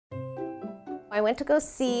I went to go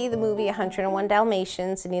see the movie 101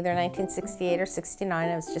 Dalmatians in either 1968 or 69.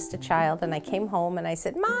 I was just a child, and I came home and I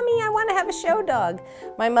said, "Mommy, I want to have a show dog."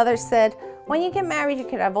 My mother said, "When you get married, you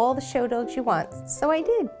can have all the show dogs you want." So I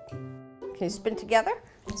did. Can you spin together?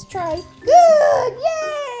 Let's try. Good!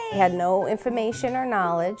 Yay! I had no information or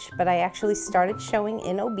knowledge, but I actually started showing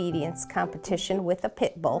in obedience competition with a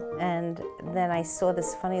pit bull. And then I saw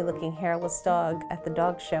this funny looking hairless dog at the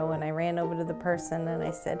dog show, and I ran over to the person and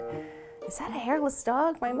I said, "Is that a hairless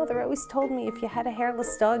dog? My mother always told me if you had a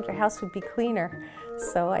hairless dog, your house would be cleaner."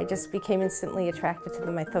 So I just became instantly attracted to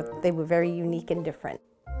them. I thought they were very unique and different.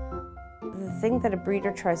 The thing that a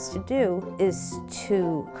breeder tries to do is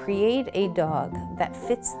to create a dog that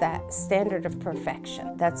fits that standard of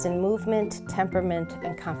perfection. That's in movement, temperament,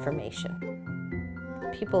 and conformation.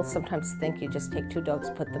 People sometimes think you just take two dogs,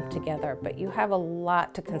 put them together, but you have a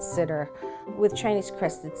lot to consider. With Chinese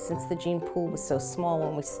crested, since the gene pool was so small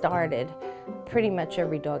when we started, pretty much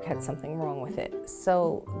every dog had something wrong with it.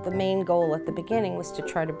 So the main goal at the beginning was to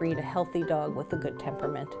try to breed a healthy dog with a good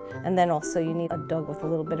temperament. And then also you need a dog with a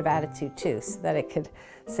little bit of attitude too, so that it could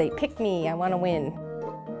say, "Pick me, I want to win."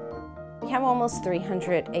 We have almost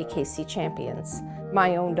 300 AKC champions.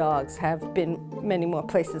 My own dogs have been many more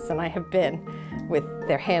places than I have been with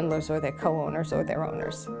their handlers or their co-owners or their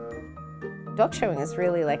owners. Dog showing is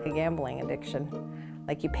really like a gambling addiction.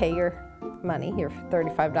 Like you pay your money, your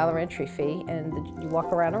 $35 entry fee, and you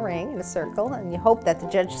walk around a ring in a circle and you hope that the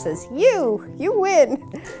judge says, you win,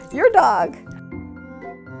 your dog.